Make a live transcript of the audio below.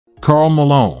Karl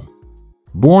Malone.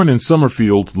 Born in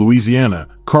Summerfield, Louisiana,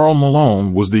 Karl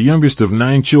Malone was the youngest of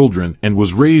 9 children and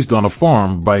was raised on a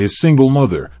farm by his single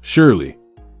mother, Shirley.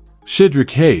 Shedrick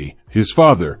Hay, his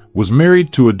father, was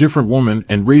married to a different woman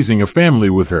and raising a family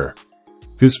with her.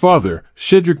 His father,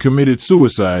 Shedrick, committed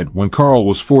suicide when Karl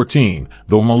was 14,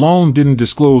 though Malone didn't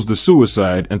disclose the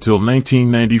suicide until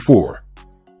 1994.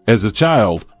 As a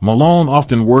child, Malone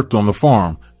often worked on the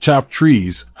farm, chopped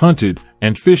trees, hunted,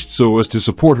 and fished so as to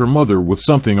support her mother with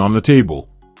something on the table.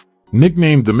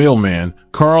 Nicknamed the Mailman,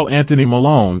 Karl Anthony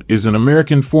Malone is an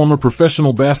American former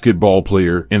professional basketball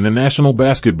player in the National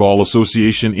Basketball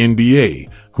Association (NBA),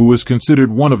 who is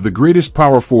considered one of the greatest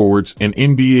power forwards in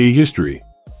NBA history.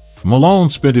 Malone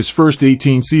spent his first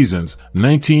 18 seasons,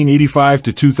 1985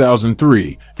 to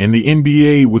 2003, in the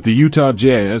NBA with the Utah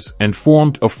Jazz and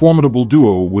formed a formidable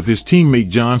duo with his teammate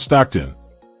John Stockton.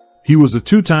 He was a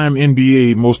 2-time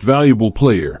NBA Most Valuable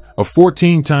Player, a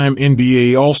 14-time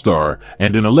NBA All-Star,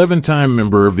 and an 11-time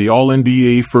member of the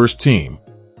All-NBA First Team.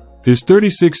 His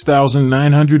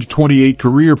 36,928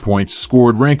 career points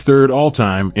scored ranked 3rd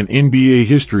all-time in NBA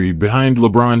history behind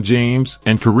LeBron James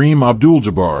and Kareem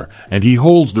Abdul-Jabbar, and he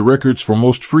holds the records for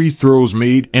most free throws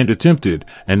made and attempted,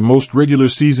 and most regular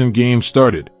season games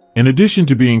started, in addition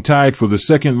to being tied for the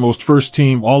 2nd most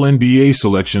first-team All-NBA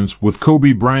selections with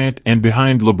Kobe Bryant and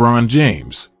behind LeBron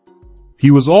James. He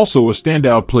was also a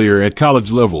standout player at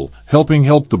college level, helping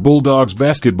the Bulldogs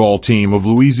basketball team of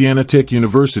Louisiana Tech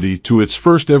University to its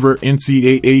first ever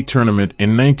NCAA tournament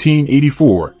in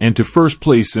 1984 and to first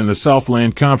place in the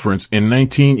Southland Conference in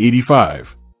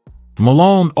 1985.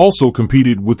 Malone also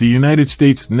competed with the United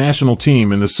States national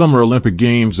team in the Summer Olympic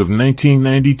Games of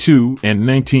 1992 and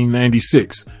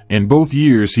 1996. In both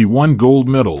years he won gold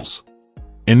medals.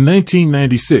 In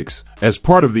 1996, as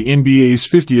part of the NBA's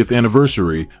 50th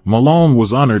anniversary, Malone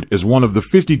was honored as one of the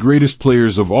 50 greatest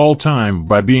players of all time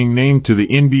by being named to the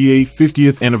NBA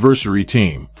 50th anniversary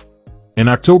team. In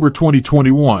October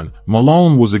 2021,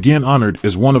 Malone was again honored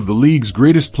as one of the league's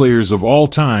greatest players of all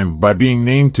time by being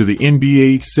named to the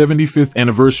NBA 75th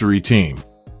anniversary team.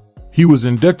 He was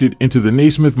inducted into the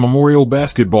Naismith Memorial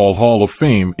Basketball Hall of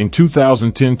Fame in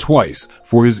 2010 twice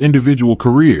for his individual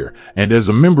career and as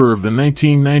a member of the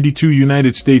 1992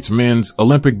 United States men's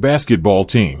Olympic basketball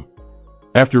team.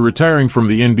 After retiring from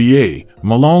the NBA,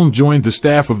 Malone joined the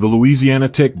staff of the Louisiana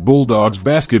Tech Bulldogs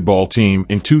basketball team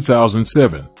in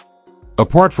 2007.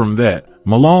 Apart from that,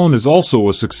 Malone is also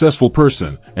a successful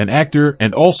person, an actor,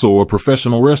 and also a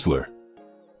professional wrestler.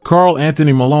 Karl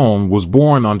Anthony Malone was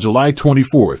born on July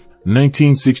 24,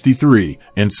 1963,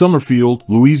 in Summerfield,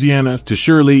 Louisiana, to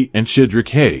Shirley and Shedrick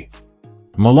Hay.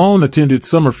 Malone attended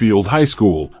Summerfield High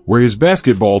School, where his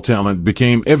basketball talent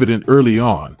became evident early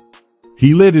on.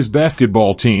 He led his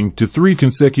basketball team to 3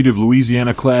 consecutive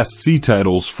Louisiana Class C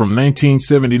titles from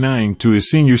 1979 to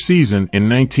his senior season in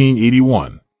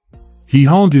 1981. He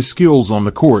honed his skills on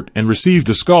the court and received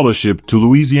a scholarship to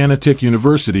Louisiana Tech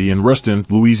University in Ruston,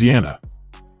 Louisiana.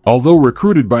 Although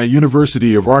recruited by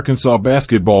University of Arkansas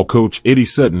basketball coach Eddie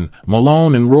Sutton,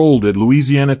 Malone enrolled at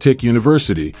Louisiana Tech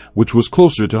University, which was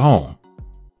closer to home.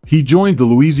 He joined the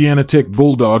Louisiana Tech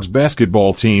Bulldogs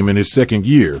basketball team in his 2nd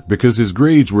year because his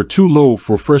grades were too low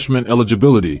for freshman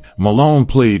eligibility. Malone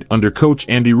played under coach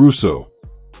Andy Russo.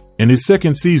 In his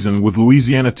 2nd season with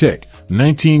Louisiana Tech,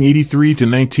 1983 to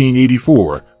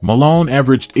 1984, Malone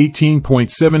averaged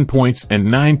 18.7 points and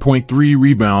 9.3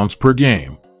 rebounds per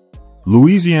game.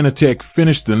 Louisiana Tech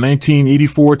finished the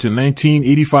 1984 to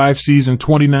 1985 season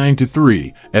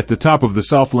 29-3 at the top of the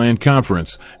Southland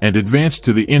Conference and advanced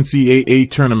to the NCAA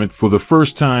tournament for the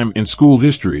first time in school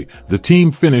history. The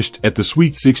team finished at the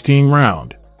Sweet 16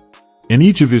 round. In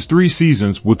each of his 3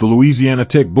 seasons with the Louisiana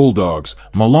Tech Bulldogs,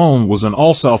 Malone was an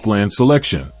All-Southland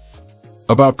selection.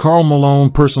 About Karl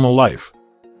Malone's personal life.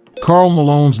 Karl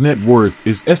Malone's net worth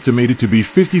is estimated to be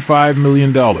 $55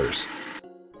 million.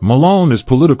 Malone is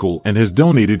political and has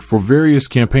donated for various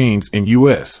campaigns in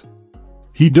U.S.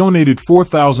 He donated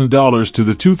 $4,000 to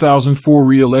the 2004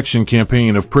 re-election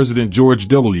campaign of President George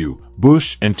W.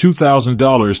 Bush and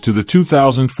 $2,000 to the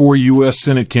 2004 U.S.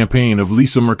 Senate campaign of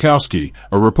Lisa Murkowski,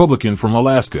 a Republican from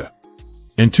Alaska.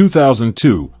 In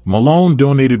 2002, Malone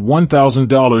donated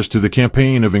 $1,000 to the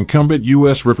campaign of incumbent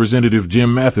U.S. Representative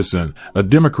Jim Matheson, a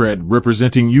Democrat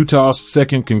representing Utah's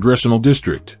 2nd Congressional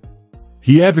District.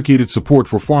 He advocated support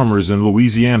for farmers in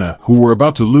Louisiana who were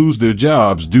about to lose their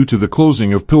jobs due to the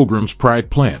closing of Pilgrim's Pride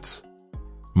plants.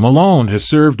 Malone has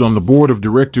served on the board of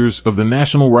directors of the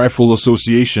National Rifle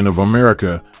Association of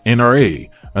America,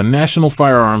 NRA, a national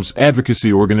firearms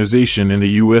advocacy organization in the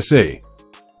USA.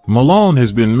 Malone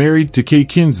has been married to Kay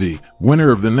Kinsey,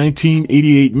 winner of the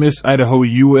 1988 Miss Idaho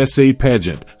USA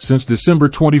pageant, since December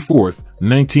 24,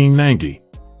 1990.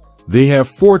 They have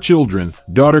 4 children: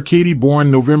 daughter Katie, born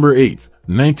November 8,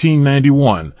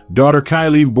 1991, daughter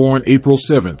Kylie, born April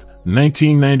 7,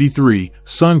 1993,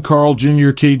 son Karl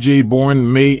Jr. KJ,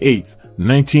 born May 8,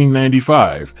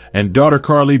 1995, and daughter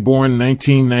Carly, born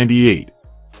 1998.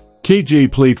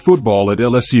 KJ played football at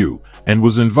LSU and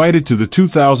was invited to the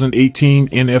 2018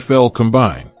 NFL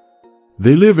Combine.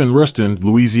 They live in Ruston,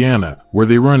 Louisiana, where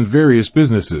they run various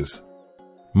businesses.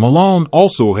 Malone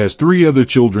also has 3 other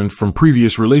children from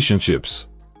previous relationships.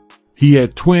 He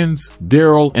had twins,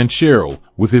 Daryl and Cheryl,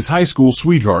 with his high school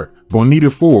sweetheart,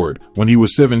 Bonita Ford, when he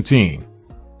was 17.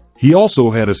 He also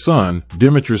had a son,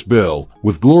 Demetrius Bell,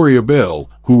 with Gloria Bell,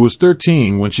 who was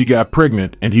 13 when she got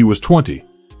pregnant and he was 20.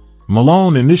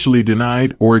 Malone initially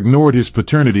denied or ignored his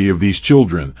paternity of these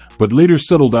children, but later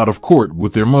settled out of court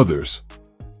with their mothers.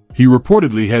 He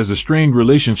reportedly has a strained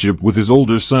relationship with his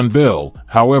older son Bell.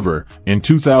 However, in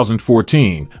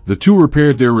 2014, the two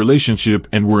repaired their relationship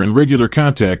and were in regular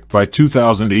contact by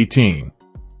 2018.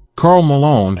 Karl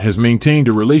Malone has maintained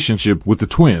a relationship with the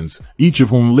twins, each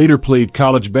of whom later played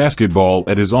college basketball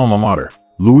at his alma mater.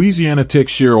 Louisiana Tech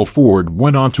Cheryl Ford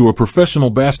went on to a professional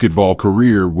basketball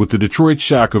career with the Detroit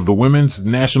Shock of the Women's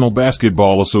National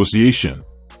Basketball Association.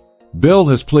 Bell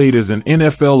has played as an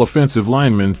NFL offensive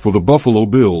lineman for the Buffalo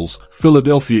Bills,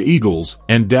 Philadelphia Eagles,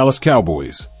 and Dallas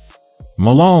Cowboys.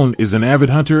 Malone is an avid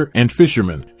hunter and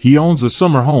fisherman. He owns a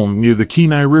summer home near the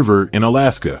Kenai River in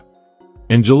Alaska.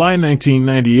 In July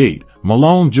 1998,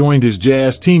 Malone joined his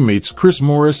Jazz teammates Chris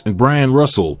Morris and Brian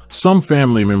Russell, some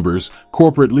family members,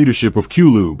 corporate leadership of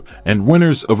Q-Lube, and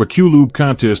winners of a Q-Lube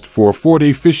contest for a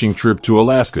 4-day fishing trip to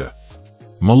Alaska.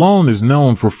 Malone is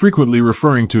known for frequently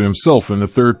referring to himself in the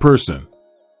third person.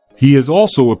 He has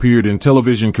also appeared in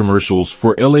television commercials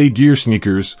for LA Gear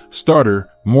Sneakers, Starter,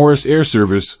 Morris Air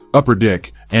Service, Upper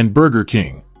Deck, and Burger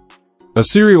King. A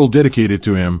cereal dedicated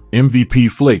to him, MVP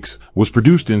Flakes, was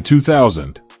produced in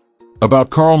 2000.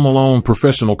 About Karl Malone's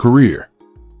professional career.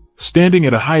 Standing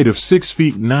at a height of 6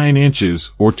 feet 9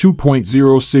 inches or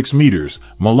 2.06 meters,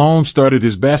 Malone started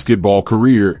his basketball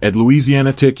career at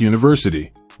Louisiana Tech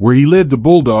University, where he led the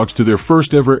Bulldogs to their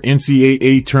first ever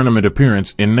NCAA tournament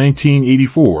appearance in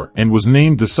 1984 and was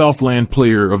named the Southland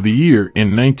Player of the Year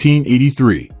in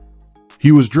 1983.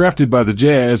 He was drafted by the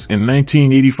Jazz in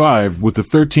 1985 with the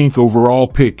 13th overall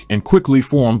pick and quickly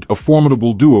formed a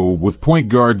formidable duo with point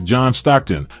guard John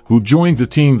Stockton, who joined the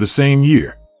team the same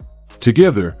year.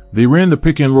 Together, they ran the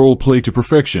pick-and-roll play to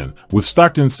perfection, with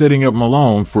Stockton setting up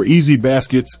Malone for easy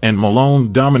baskets and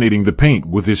Malone dominating the paint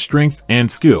with his strength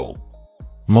and skill.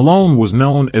 Malone was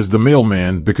known as the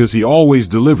mailman because he always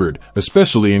delivered,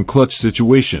 especially in clutch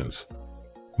situations.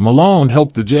 Malone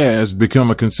helped the Jazz become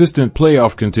a consistent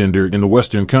playoff contender in the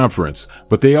Western Conference,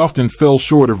 but they often fell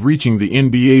short of reaching the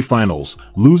NBA Finals,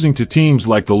 losing to teams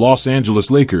like the Los Angeles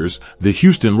Lakers, the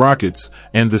Houston Rockets,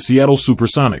 and the Seattle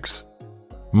Supersonics.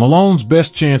 Malone's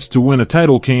best chance to win a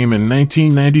title came in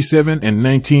 1997 and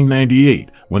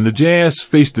 1998, when the Jazz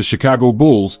faced the Chicago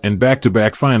Bulls in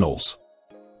back-to-back finals.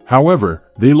 However,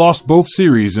 they lost both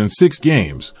series in 6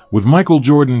 games, with Michael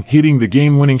Jordan hitting the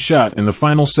game-winning shot in the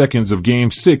final seconds of Game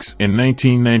 6 in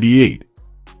 1998.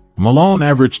 Malone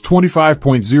averaged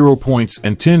 25.0 points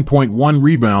and 10.1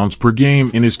 rebounds per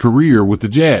game in his career with the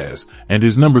Jazz, and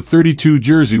his number 32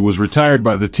 jersey was retired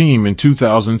by the team in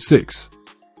 2006.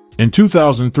 In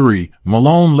 2003,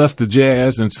 Malone left the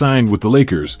Jazz and signed with the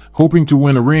Lakers, hoping to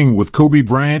win a ring with Kobe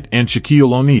Bryant and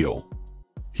Shaquille O'Neal.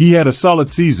 He had a solid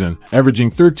season, averaging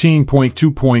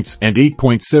 13.2 points and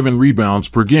 8.7 rebounds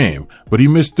per game, but he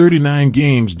missed 39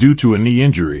 games due to a knee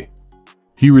injury.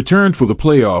 He returned for the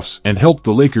playoffs and helped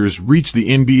the Lakers reach the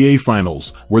NBA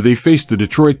Finals, where they faced the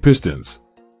Detroit Pistons.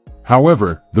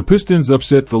 However, the Pistons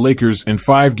upset the Lakers in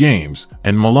 5 games,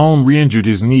 and Malone re-injured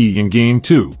his knee in Game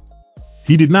 2.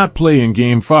 He did not play in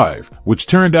Game 5, which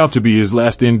turned out to be his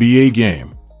last NBA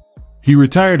game. He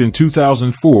retired in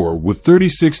 2004 with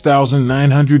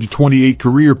 36,928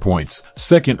 career points,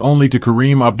 second only to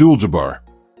Kareem Abdul-Jabbar.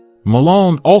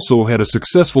 Malone also had a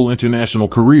successful international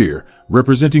career,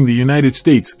 representing the United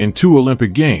States in 2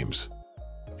 Olympic Games.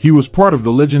 He was part of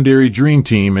the legendary Dream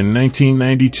Team in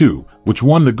 1992, which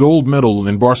won the gold medal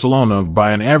in Barcelona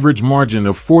by an average margin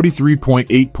of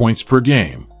 43.8 points per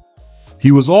game.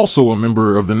 He was also a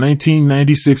member of the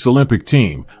 1996 Olympic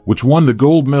team, which won the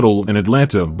gold medal in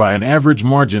Atlanta by an average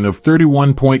margin of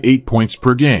 31.8 points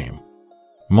per game.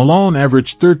 Malone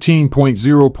averaged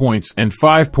 13.0 points and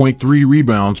 5.3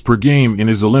 rebounds per game in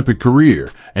his Olympic career,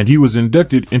 and he was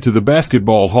inducted into the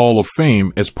Basketball Hall of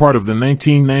Fame as part of the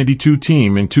 1992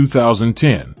 team in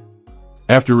 2010.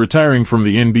 After retiring from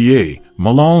the NBA,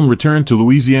 Malone returned to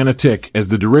Louisiana Tech as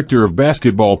the Director of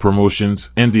Basketball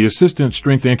Promotions and the Assistant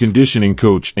Strength and Conditioning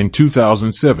Coach in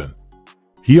 2007.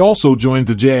 He also joined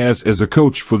the Jazz as a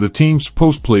coach for the team's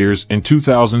post players in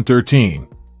 2013.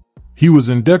 He was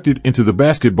inducted into the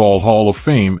Basketball Hall of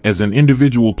Fame as an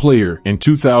individual player in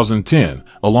 2010,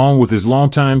 along with his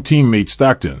longtime teammate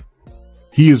Stockton.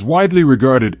 He is widely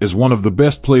regarded as one of the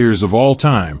best players of all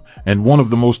time and one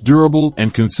of the most durable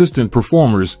and consistent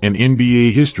performers in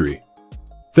NBA history.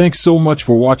 Thanks so much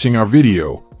for watching our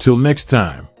video. Till next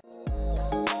time.